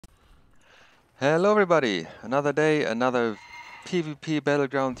Hello everybody, another day, another PvP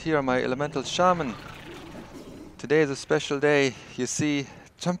Battleground here on my elemental Shaman. Today is a special day, you see,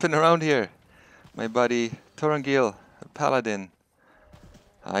 jumping around here, my buddy Torangil, a paladin.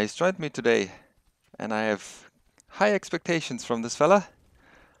 He's joined me today, and I have high expectations from this fella.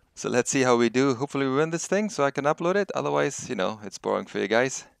 So let's see how we do. Hopefully we win this thing so I can upload it, otherwise, you know, it's boring for you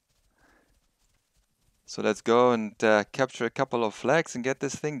guys. So let's go and capture a couple of flags and get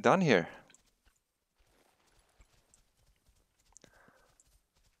this thing done here.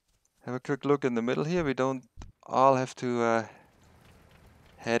 Have a quick look in the middle here. We don't all have to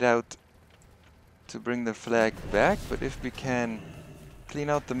head out to bring the flag back, but if we can clean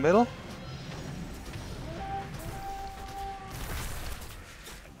out the middle,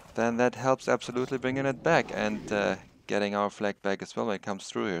 then that helps absolutely bringing it back and getting our flag back as well when it comes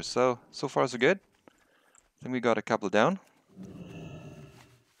through here. So far so good. I think we got a couple down.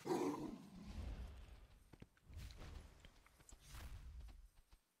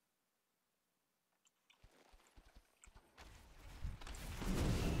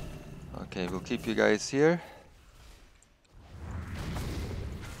 Okay, we'll keep you guys here.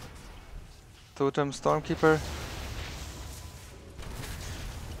 Totem Stormkeeper.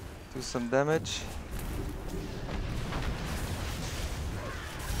 Do some damage.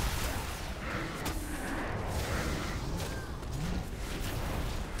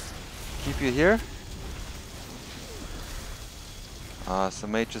 Keep you here.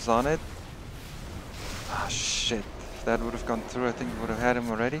 Some mages on it. Ah, shit. If that would have gone through, I think we would have had him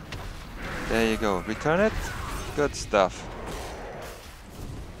already. There you go. Return it. Good stuff.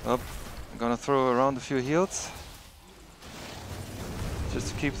 Oh, I'm gonna throw around a few heals. Just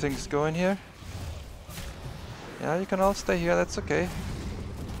to keep things going here. Yeah, you can all stay here, that's okay.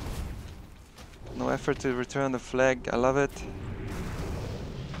 No effort to return the flag, I love it.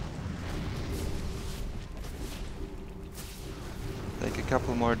 Take a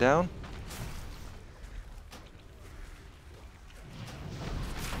couple more down.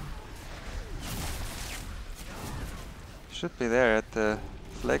 Should be there at the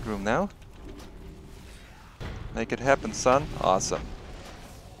flag room now. Make it happen, son. Awesome.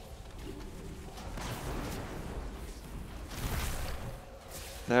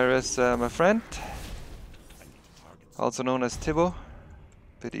 There is my friend, also known as Thibaut.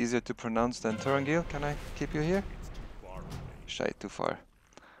 Bit easier to pronounce than Torangil. Can I keep you here? Shite, too far.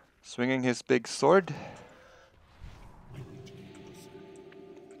 Swinging his big sword.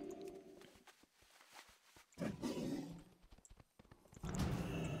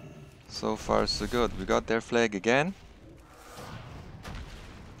 So far so good. We got their flag again.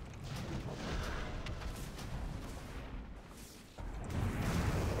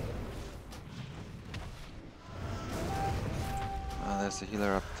 There's a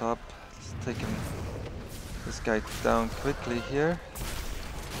healer up top. Just taking this guy down quickly here.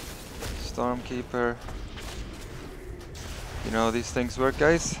 Stormkeeper. You know how these things work,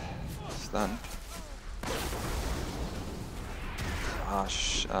 guys. Stunned.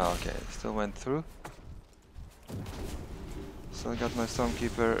 Okay, still went through. So I got my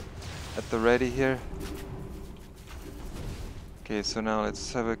Stormkeeper at the ready here. Okay, so now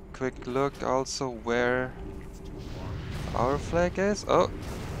let's have a quick look also where our flag is. Oh!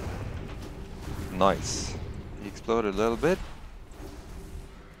 Nice. He exploded a little bit.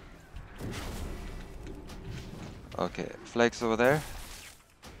 Okay, flag's over there.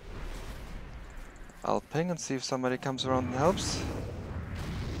 I'll ping and see if somebody comes around and helps.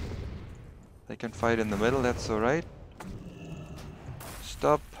 They can fight in the middle, that's alright.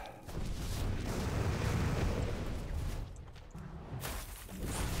 Stop.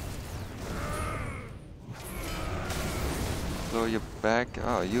 Blow you back.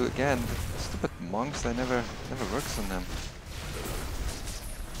 Oh, you again. Stupid monks, that never works on them.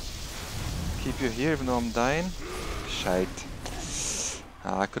 Keep you here even though I'm dying. Shite.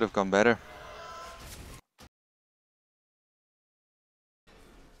 I could have gone better.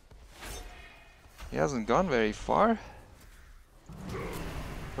 He hasn't gone very far.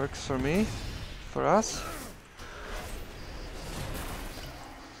 Works for me, for us.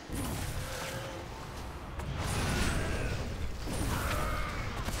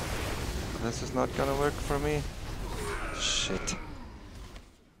 This is not gonna work for me. Shit.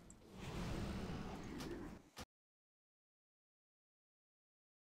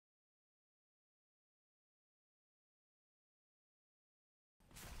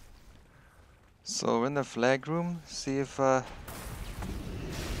 So we're in the flag room, see if can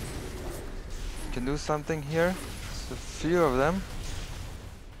do something here. There's a few of them.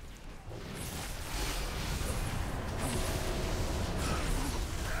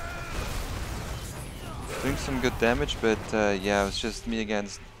 Doing some good damage, but yeah, it was just me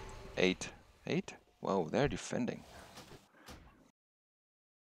against 8. 8? Whoa, they're defending.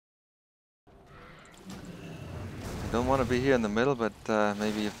 I don't want to be here in the middle, but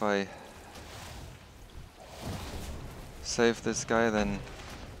maybe if I save this guy, then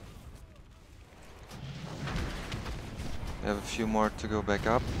we have a few more to go back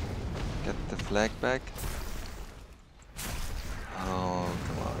up. Get the flag back. Oh,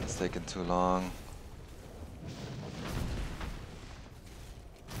 come on, it's taking too long.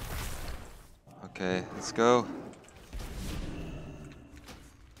 Okay, let's go.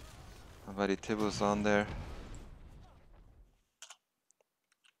 My buddy Tibble's on there.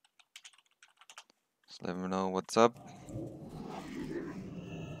 Just let me know what's up.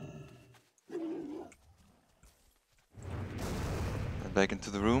 And back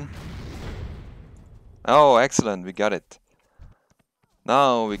into the room. Oh, excellent, we got it.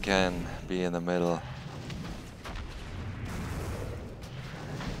 Now we can be in the middle.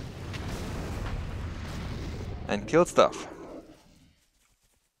 And kill stuff.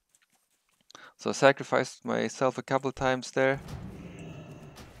 So I sacrificed myself a couple times there.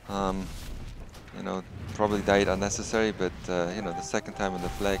 You know, probably died unnecessary, but you know, the second time in the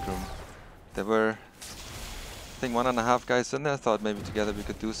flag room, there were, I think, 1.5 guys in there. I thought maybe together we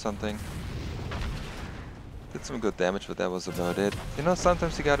could do something. Did some good damage, but that was about it. You know,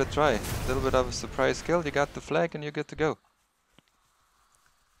 sometimes you gotta try. A little bit of a surprise kill, you got the flag and you're good to go.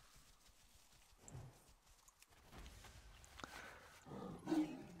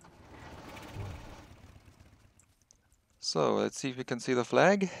 So, let's see if we can see the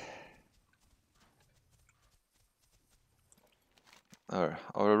flag. Or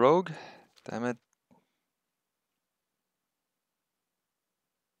a rogue. Damn it.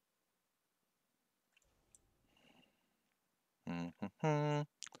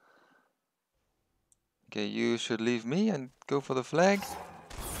 Okay, you should leave me and go for the flag.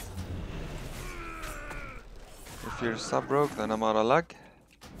 If you're sub-rogue, then I'm out of luck.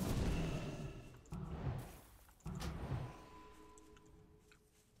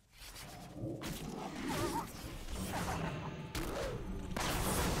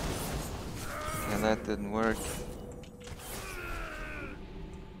 And that didn't work.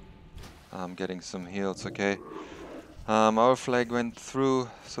 I'm getting some heals, okay. Our flag went through,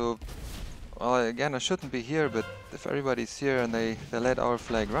 so... Well, again, I shouldn't be here, but if everybody's here and they let our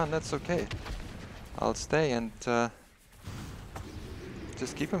flag run, that's okay. I'll stay and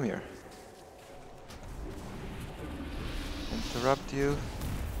just keep him here. Interrupt you.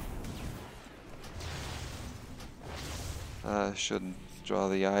 Shouldn't draw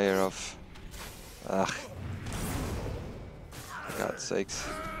the ire of... Ugh. For God's sakes.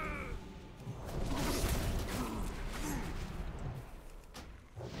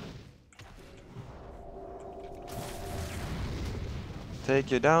 Take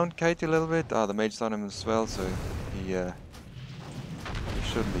you down, kite you a little bit. Ah, the mage's on him as well, so he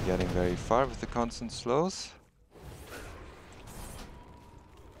shouldn't be getting very far with the constant slows.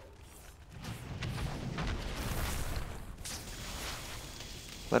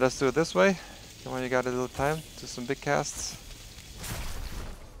 Let us do it this way. Come on, you got a little time. Do some big casts.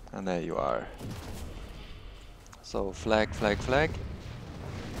 And there you are. So flag, flag, flag.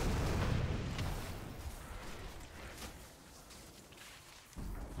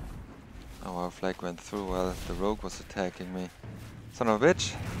 Oh, our flag went through while the rogue was attacking me. Son of a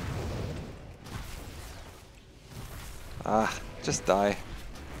bitch. Ah, just die.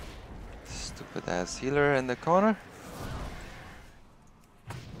 Stupid ass healer in the corner.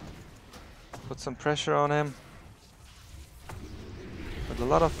 Put some pressure on him. Put a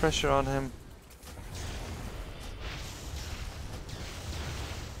lot of pressure on him.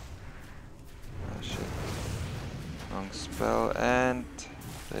 Oh shit. Wrong spell, and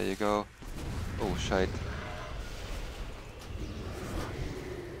there you go. Oh shite.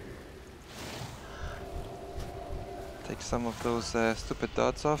 Take some of those stupid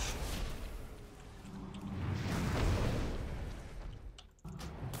dots off.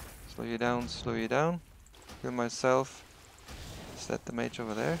 Slow you down, slow you down. Heal myself. Set the mage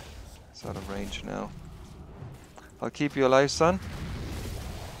over there. It's out of range now. I'll keep you alive, son.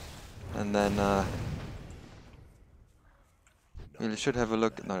 And then we should have a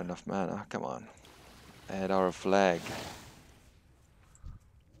look. Not enough mana, come on. Add our flag.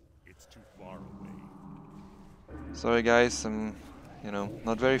 It's too far away. Sorry guys, I'm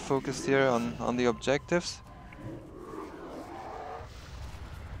not very focused here on the objectives.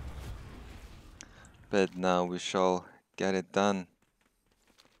 But now we shall get it done.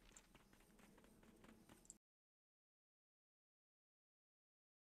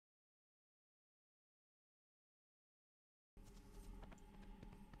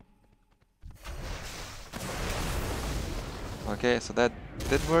 Okay, so that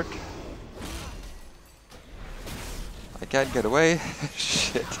did work. I can't get away.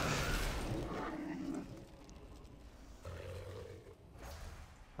 Shit.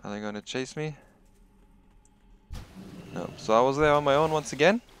 Are they gonna chase me? No. So I was there on my own once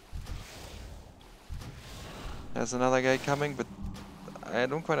again. There's another guy coming, but I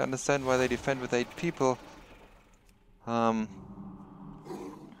don't quite understand why they defend with 8 people. And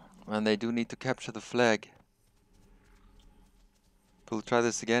they do need to capture the flag. We'll try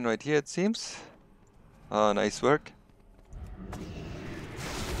this again right here, it seems. Oh, nice work.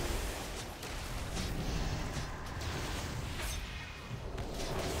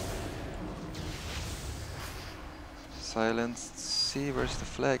 Silenced. See, where's the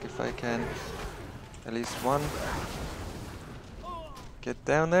flag? If I can, at least one. Get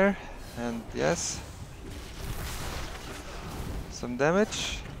down there, and yes. Some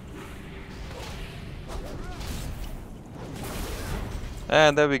damage.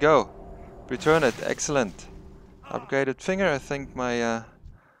 And there we go. Return it. Excellent. Upgraded finger. I think my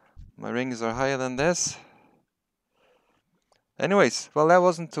my rings are higher than this. Anyways, well, that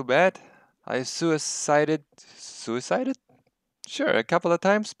wasn't too bad. I suicided? Sure, a couple of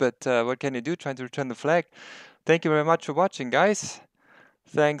times, but what can you do? Trying to return the flag. Thank you very much for watching, guys.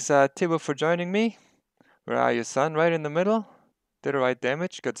 Thanks, Thibaut, for joining me. Where are you, son? Right in the middle. Did the right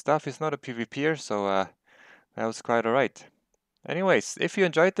damage. Good stuff. He's not a PvPer, so that was quite alright. Anyways, if you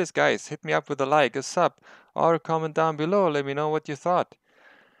enjoyed this, guys, hit me up with a like, a sub, or a comment down below. Let me know what you thought.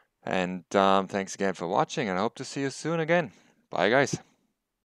 And thanks again for watching, and I hope to see you soon again. Bye, guys.